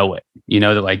teammates know it,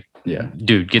 that like, yeah,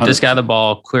 dude, get 100%. This guy the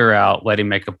ball, clear out, let him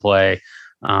make a play.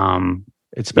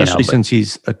 Especially since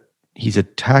he's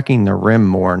attacking the rim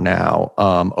more now.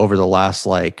 Over the last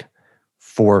like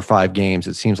 4 or 5 games,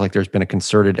 it seems like there's been a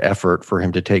concerted effort for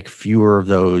him to take fewer of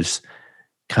those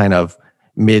kind of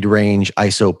mid-range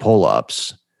ISO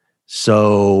pull-ups.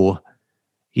 So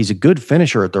he's a good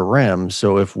finisher at the rim.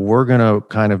 So if we're going to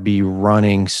kind of be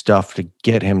running stuff to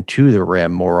get him to the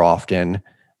rim more often,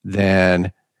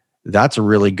 then that's a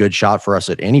really good shot for us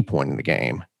at any point in the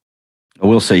game. I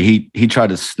will say he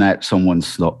tried to snatch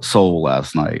someone's soul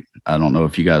last night. I don't know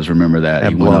if you guys remember that.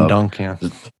 That blown dunk, yeah.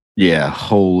 Yeah,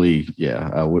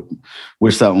 I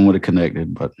wish that one would have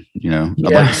connected, but, I'd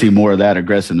like to see more of that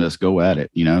aggressiveness. Go at it,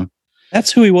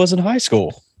 That's who he was in high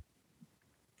school.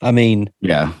 I mean,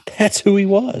 yeah, that's who he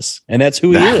was, and that's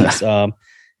who he is.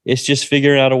 It's just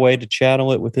figuring out a way to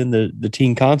channel it within the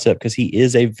team concept, because he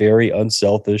is a very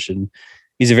unselfish and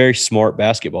he's a very smart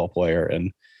basketball player.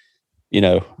 And,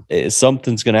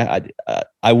 something's going to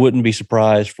 – I wouldn't be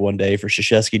surprised for one day for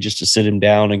Krzyzewski just to sit him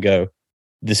down and go,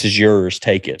 this is yours,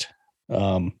 take it.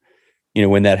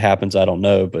 When that happens, I don't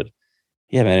know. But,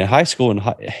 yeah, man, in high school,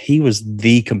 he was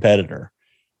the competitor.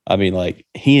 I mean, like,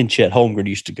 he and Chet Holmgren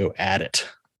used to go at it.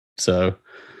 So,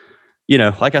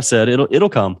 like I said, it'll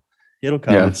come. It'll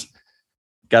come. Yeah.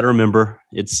 Got to remember,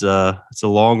 it's a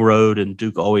long road, and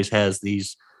Duke always has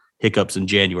these hiccups in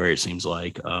January, it seems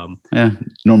like.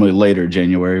 Normally later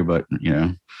January, but,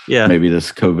 maybe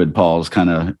this COVID pause kind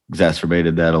of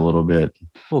exacerbated that a little bit.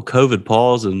 Well, COVID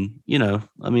pause, and,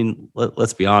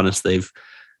 let's be honest,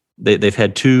 they've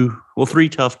had 3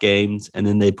 tough games, and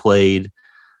then they played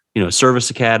service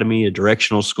academy, a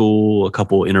directional school, a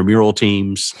couple intramural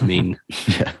teams. I mean,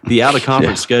 the out of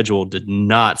conference schedule did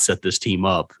not set this team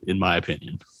up, in my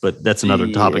opinion. But that's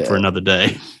another topic for another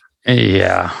day.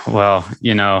 Yeah. Well,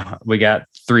 we got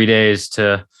 3 days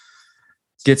to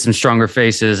get some stronger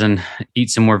faces and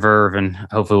eat some more verve, and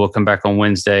hopefully we'll come back on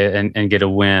Wednesday and get a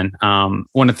win.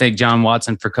 Want to thank John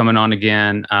Watson for coming on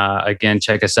again. Again,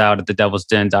 check us out at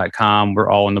thedevilsden.com. We're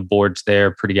all on the boards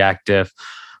there, pretty active.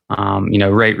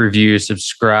 Rate, review,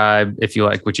 subscribe if you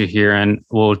like what you're hearing.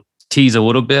 We'll tease a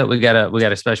little bit. We got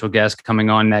a special guest coming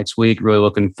on next week. Really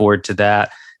looking forward to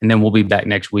that. And then we'll be back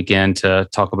next weekend to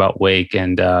talk about Wake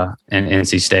and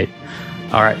NC State.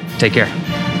 All right, take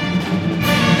care.